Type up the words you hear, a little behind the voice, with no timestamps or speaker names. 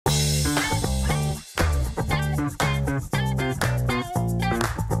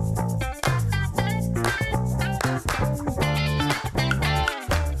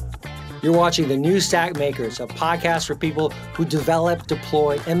You're watching The New Stack Makers, a podcast for people who develop,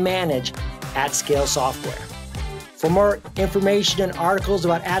 deploy, and manage at-scale software. For more information and articles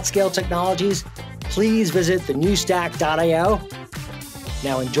about at-scale technologies, please visit thenewstack.io.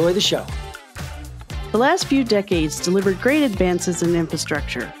 Now enjoy the show. The last few decades delivered great advances in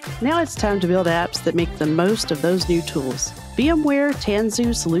infrastructure. Now it's time to build apps that make the most of those new tools. VMware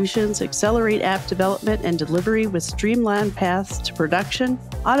Tanzu solutions accelerate app development and delivery with streamlined paths to production,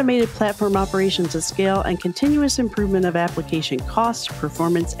 automated platform operations at scale, and continuous improvement of application cost,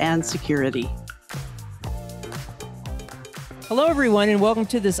 performance, and security. Hello, everyone, and welcome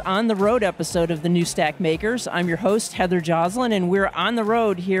to this on-the-road episode of the New Stack Makers. I'm your host, Heather Joslyn, and we're on the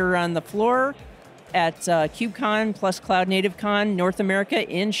road here on the floor at KubeCon CloudNativeCon North America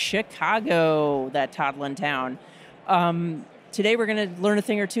in Chicago, that toddling town. Today we're going to learn a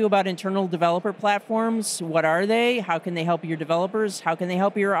thing or two about internal developer platforms. What are they? How can they help your developers? How can they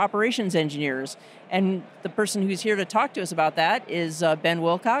help your operations engineers? And the person who's here to talk to us about that is Ben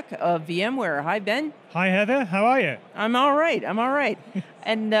Wilcock of VMware. Hi, Ben. Hi, Heather. How are you? I'm all right.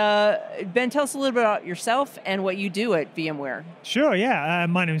 And Ben, tell us a little bit about yourself and what you do at VMware. Sure, yeah.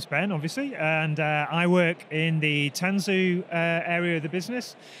 My name's Ben, obviously, and I work in the Tanzu area of the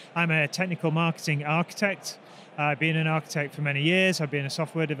business. I'm a technical marketing architect. I've been an architect for many years. I've been a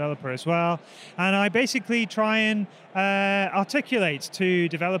software developer as well. And I basically try and articulate to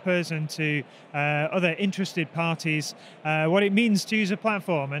developers and to other interested parties what it means to use a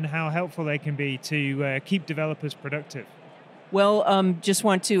platform and how helpful they can be to keep developers productive. Well, just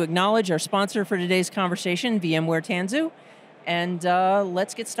want to acknowledge our sponsor for today's conversation, VMware Tanzu. And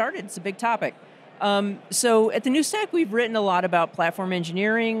let's get started. It's a big topic. So at the New Stack, we've written a lot about platform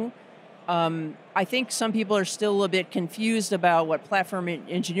engineering. I think some people are still a bit confused about what platform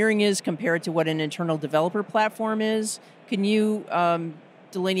engineering is compared to what an internal developer platform is. Can you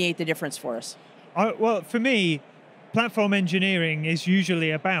delineate the difference for us? Well, for me, platform engineering is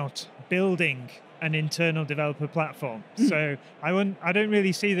usually about building an internal developer platform. Mm-hmm. So I don't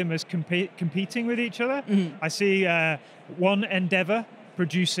really see them as competing with each other. Mm-hmm. I see one endeavor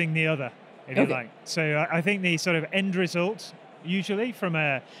producing the other, if you like. So I think the sort of end result usually from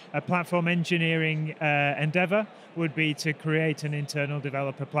a platform engineering endeavor would be to create an internal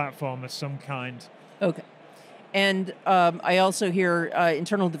developer platform of some kind. Okay. And I also hear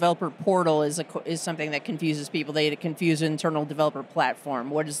internal developer portal is something that confuses people. They confuse internal developer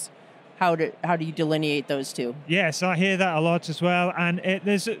platform. How do you delineate those two? Yes, I hear that a lot as well, and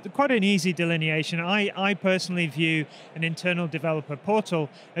there's quite an easy delineation. I personally view an internal developer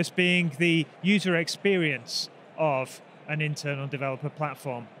portal as being the user experience of an internal developer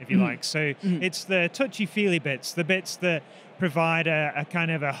platform, if you like. So it's the touchy-feely bits, the bits that provide a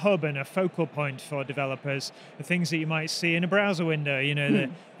kind of a hub and a focal point for developers, the things that you might see in a browser window, you know,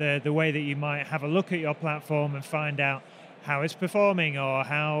 the way that you might have a look at your platform and find out how it's performing or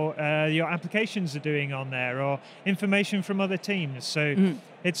how your applications are doing on there or information from other teams. So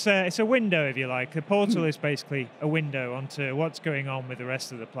it's a window, if you like. The portal is basically a window onto what's going on with the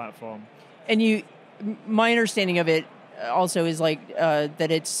rest of the platform. And my understanding of it also is like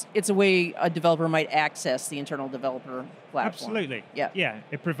that it's a way a developer might access the internal developer platform. Absolutely. Yeah.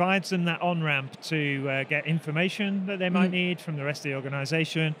 It provides them that on-ramp to get information that they might need from the rest of the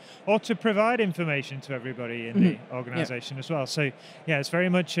organization or to provide information to everybody in the organization as well. So yeah, it's very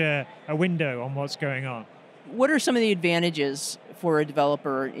much a window on what's going on. What are some of the advantages for a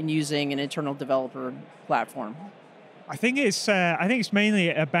developer in using an internal developer platform? I think it's mainly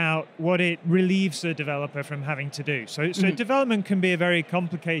about what it relieves the developer from having to do. So development can be a very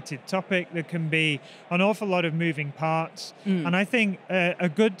complicated topic. There can be an awful lot of moving parts. And I think a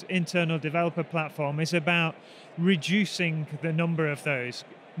good internal developer platform is about reducing the number of those,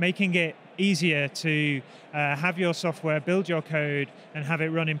 making it easier to have your software, build your code, and have it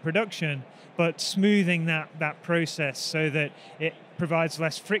run in production, but smoothing that process so that it provides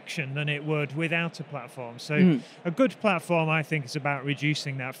less friction than it would without a platform. So a good platform, I think, is about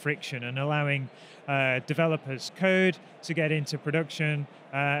reducing that friction and allowing developers' code to get into production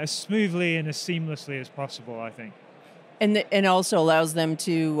as smoothly and as seamlessly as possible, I think. And also allows them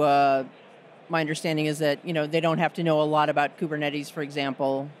to, my understanding is that, they don't have to know a lot about Kubernetes, for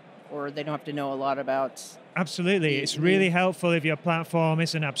example, or they don't have to know a lot about... Absolutely. It's really helpful if your platform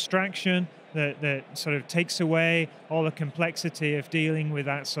is an abstraction that sort of takes away all the complexity of dealing with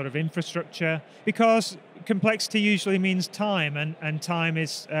that sort of infrastructure, because complexity usually means time, and time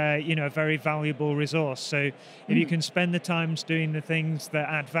is a very valuable resource. So if you can spend the time doing the things that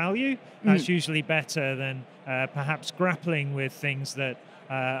add value, that's usually better than perhaps grappling with things that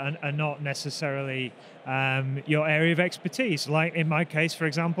and not necessarily your area of expertise, like in my case, for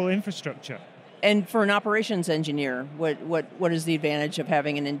example, infrastructure. And for an operations engineer, what is the advantage of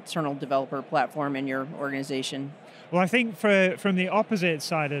having an internal developer platform in your organization? Well, I think from the opposite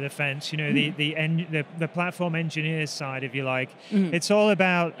side of the fence, you know, the platform engineers side, if you like, it's all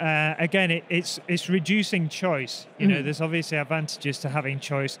about again, it's reducing choice. You know, there's obviously advantages to having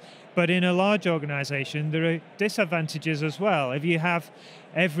choice, but in a large organization, there are disadvantages as well. If you have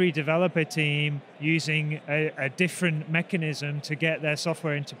every developer team using a different mechanism to get their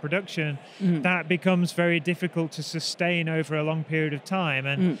software into production, that becomes very difficult to sustain over a long period of time.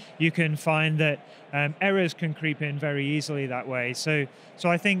 And you can find that errors can creep in very easily that way. So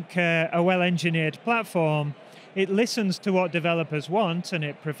I think a well-engineered platform, it listens to what developers want and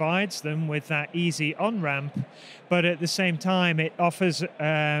it provides them with that easy on-ramp, but at the same time, it offers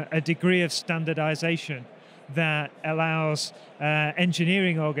a degree of standardization that allows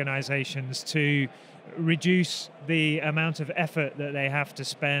engineering organizations to reduce the amount of effort that they have to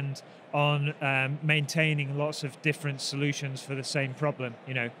spend on maintaining lots of different solutions for the same problem.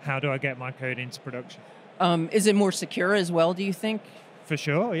 You know, how do I get my code into production? Is it more secure as well, do you think? For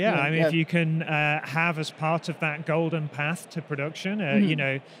sure, yeah. I mean, if you can have as part of that golden path to production, you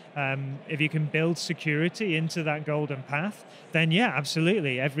know, if you can build security into that golden path, then yeah,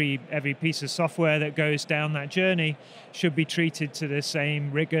 absolutely. Every piece of software that goes down that journey should be treated to the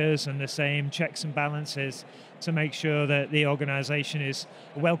same rigors and the same checks and balances to make sure that the organization is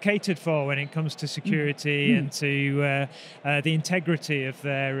well catered for when it comes to security and to the integrity of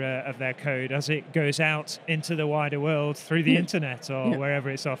their code as it goes out into the wider world through the internet or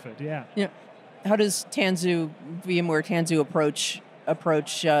wherever it's offered. Yeah. How does VMware Tanzu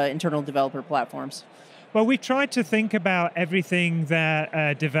approach internal developer platforms? Well, we tried to think about everything that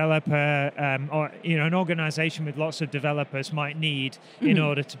a developer or an organization with lots of developers might need in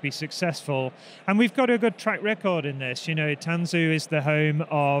order to be successful. And we've got a good track record in this. You know, Tanzu is the home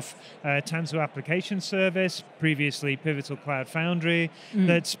of Tanzu Application Service, previously Pivotal Cloud Foundry,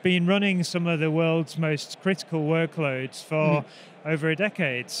 that's been running some of the world's most critical workloads for over a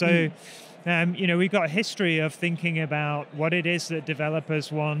decade. So you know, we've got a history of thinking about what it is that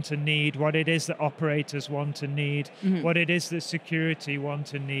developers want and need, what it is that operators want and need, what it is that security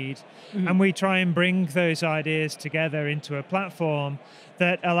want and need. And we try and bring those ideas together into a platform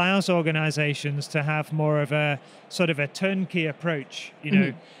that allows organizations to have more of a sort of a turnkey approach, you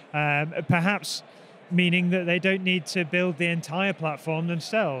know, perhaps meaning that they don't need to build the entire platform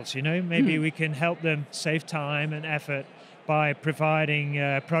themselves. You know, maybe we can help them save time and effort by providing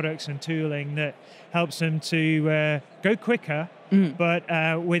products and tooling that helps them to go quicker,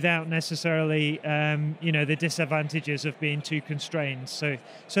 but without necessarily, you know, the disadvantages of being too constrained. So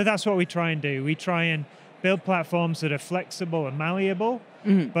that's what we try and do. We try and build platforms that are flexible and malleable,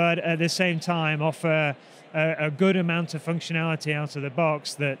 but at the same time offer a good amount of functionality out of the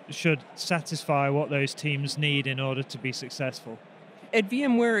box that should satisfy what those teams need in order to be successful. At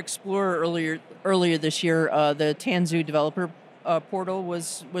VMware Explorer earlier this year, the Tanzu Developer Portal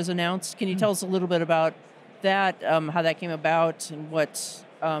was announced. Can you tell us a little bit about that, how that came about, and what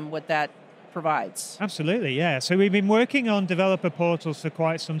that provides? Absolutely, yeah. So we've been working on developer portals for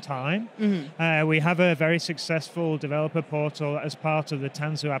quite some time. We have a very successful developer portal as part of the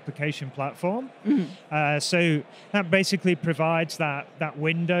Tanzu Application Platform. So that basically provides that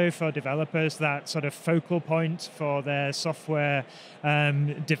window for developers, that sort of focal point for their software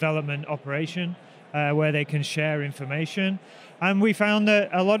development operation, where they can share information. And we found that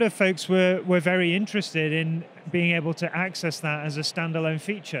a lot of folks were very interested in being able to access that as a standalone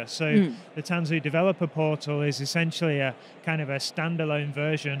feature. So the Tanzu Developer Portal is essentially a kind of a standalone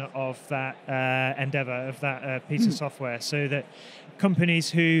version of that endeavor, of that piece of software, so that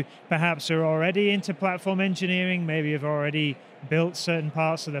companies who perhaps are already into platform engineering, maybe have already built certain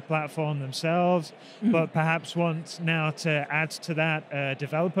parts of the platform themselves, but perhaps want now to add to that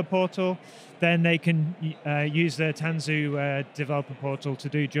developer portal, then they can use the Tanzu Developer Portal to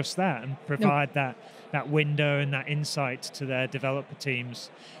do just that and provide that window and that insight to their developer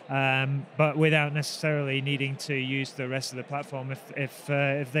teams, but without necessarily needing to use the rest of the platform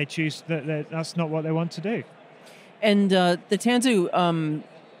if they choose that that's not what they want to do. And the Tanzu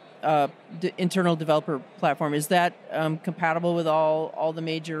internal developer platform, is that compatible with all the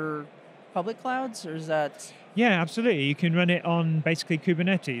major public clouds, or is that? Yeah, absolutely. You can run it on basically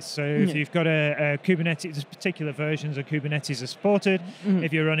Kubernetes. So if you've got a Kubernetes, particular versions of Kubernetes are supported.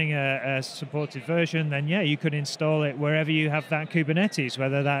 If you're running a supported version, then yeah, you could install it wherever you have that Kubernetes,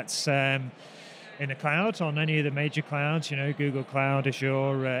 whether that's in the cloud, on any of the major clouds, Google Cloud, Azure,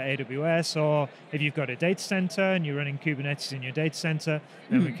 AWS, or if you've got a data center and you're running Kubernetes in your data center,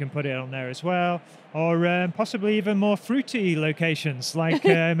 then we can put it on there as well. Or possibly even more fruity locations, like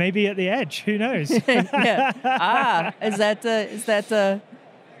maybe at the edge. Who knows? Yeah.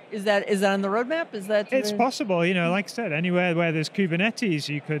 Is that on the roadmap? It's possible, like I said, anywhere where there's Kubernetes,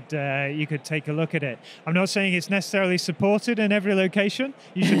 you could take a look at it. I'm not saying it's necessarily supported in every location.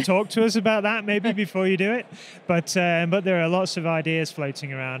 You should talk to us about that maybe before you do it. But there are lots of ideas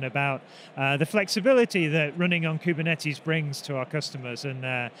floating around about the flexibility that running on Kubernetes brings to our customers, and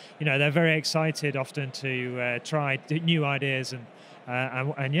they're very excited often to try new ideas,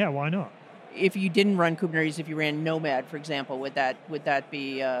 and yeah, why not? If you didn't run Kubernetes, if you ran Nomad, for example, would that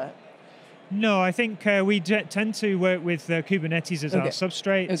be? No, I think we tend to work with Kubernetes as our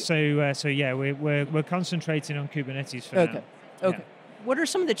substrate. Okay. So yeah, we're concentrating on Kubernetes for now. Okay. Yeah. What are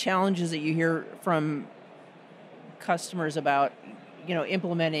some of the challenges that you hear from customers about,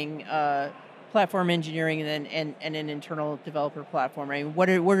 implementing platform engineering and an internal developer platform? I mean, what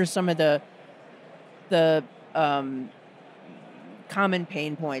are some of the common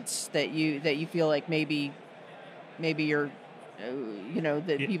pain points that you feel like maybe you're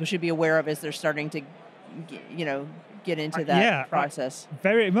that people should be aware of as they're starting to get into that process?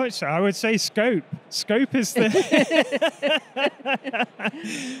 Very much so. I would say scope. Scope is the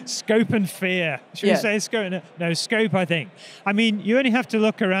scope and fear. Should we say scope? No, scope, I think. I mean, you only have to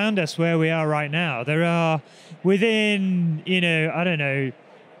look around us where we are right now. There are within, I don't know,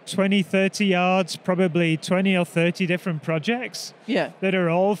 20, 30 yards, probably 20 or 30 different projects that are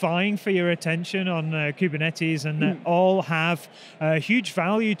all vying for your attention on Kubernetes, and that all have huge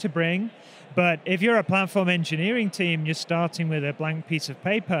value to bring. But if you're a platform engineering team, you're starting with a blank piece of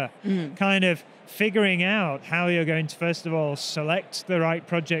paper, kind of figuring out how you're going to, first of all, select the right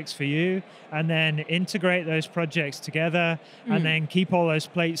projects for you, and then integrate those projects together, and then keep all those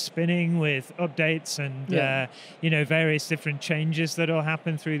plates spinning with updates and various different changes that will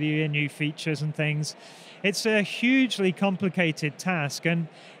happen through the year, new features and things. It's a hugely complicated task, and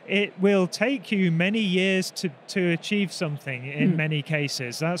it will take you many years to achieve something in many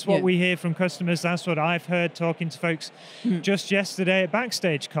cases. That's what we hear from customers. That's what I've heard talking to folks just yesterday at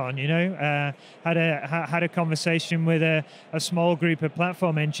Backstage Con. Had a conversation with a small group of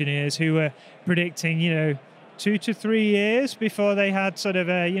platform engineers who were predicting 2 to 3 years before they had sort of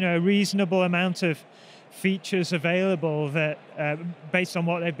a reasonable amount of features available that based on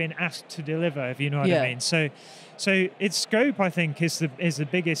what they've been asked to deliver, if you know what I mean. So its scope, I think, is the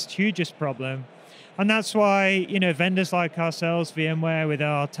biggest, hugest problem. And that's why, vendors like ourselves, VMware, with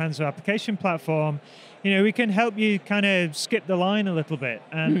our Tanzu Application Platform, we can help you kind of skip the line a little bit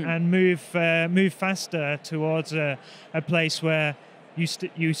and move faster towards a place where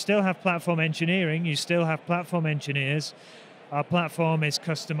you still have platform engineering, you still have platform engineers. Our platform is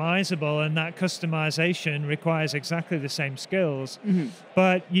customizable, and that customization requires exactly the same skills.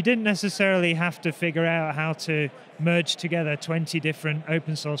 But you didn't necessarily have to figure out how to merge together 20 different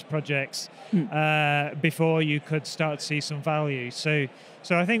open source projects before you could start to see some value. So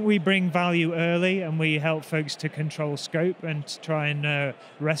I think we bring value early, and we help folks to control scope and to try and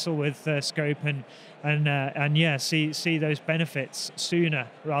wrestle with scope and see those benefits sooner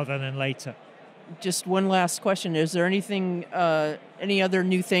rather than later. Just one last question. Is there anything, any other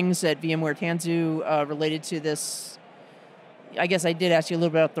new things at VMware Tanzu related to this? I guess I did ask you a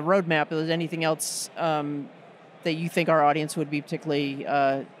little bit about the roadmap, but is there anything else that you think our audience would be particularly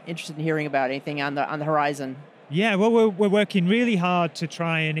interested in hearing about? Anything on the horizon? Yeah, well, we're working really hard to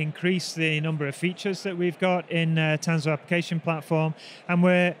try and increase the number of features that we've got in Tanzu Application Platform, and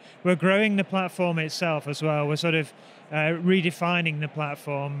we're growing the platform itself as well. We're sort of redefining the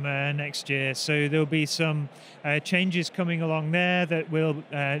platform next year, so there'll be some changes coming along there that will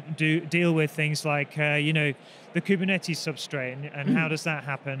deal with things like the Kubernetes substrate and how does that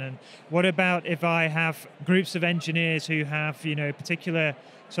happen, and what about if I have groups of engineers who have particular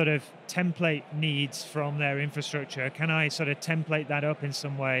sort of template needs from their infrastructure? Can I sort of template that up in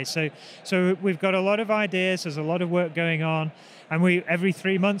some way? So we've got a lot of ideas. There's a lot of work going on, and every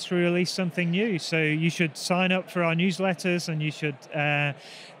 3 months we release something new. So you should sign up for our newsletters, and you should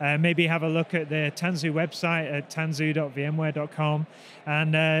maybe have a look at the Tanzu website at tanzu.vmware.com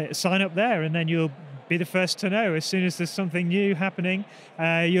and sign up there, and then you'll be the first to know as soon as there's something new happening.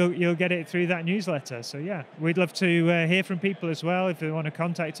 You'll get it through that newsletter. So yeah, we'd love to hear from people as well. If they want to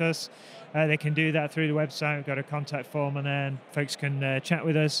contact us, they can do that through the website. We've got a contact form on there, and folks can chat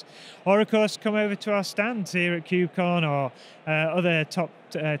with us. Or, of course, come over to our stand here at KubeCon or other top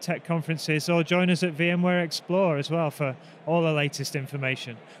tech conferences, or join us at VMware Explore as well for all the latest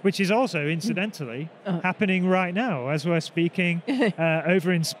information, which is also, incidentally, happening right now as we're speaking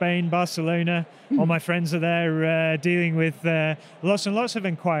over in Spain, Barcelona. All my friends are there dealing with lots and lots of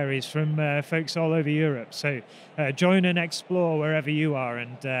inquiries from folks all over Europe. So join and explore wherever you are,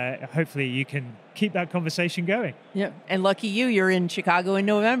 and hopefully you can keep that conversation going. Yeah, and lucky you're in Chicago in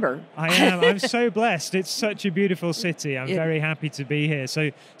November. I am. I'm so blessed. It's such a beautiful city. I'm very happy to be here.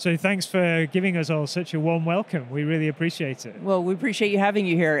 So thanks for giving us all such a warm welcome. We really appreciate it. Well, we appreciate you having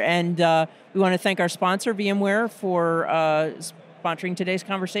you here. And we want to thank our sponsor, VMware, for sponsoring today's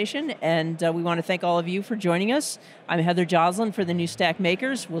conversation. And we want to thank all of you for joining us. I'm Heather Joslyn for the New Stack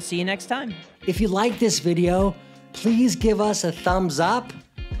Makers. We'll see you next time. If you like this video, please give us a thumbs up.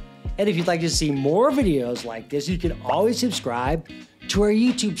 And if you'd like to see more videos like this, you can always subscribe to our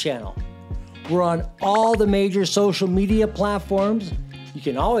YouTube channel. We're on all the major social media platforms. You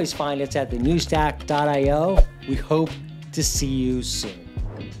can always find us at thenewstack.io. We hope to see you soon.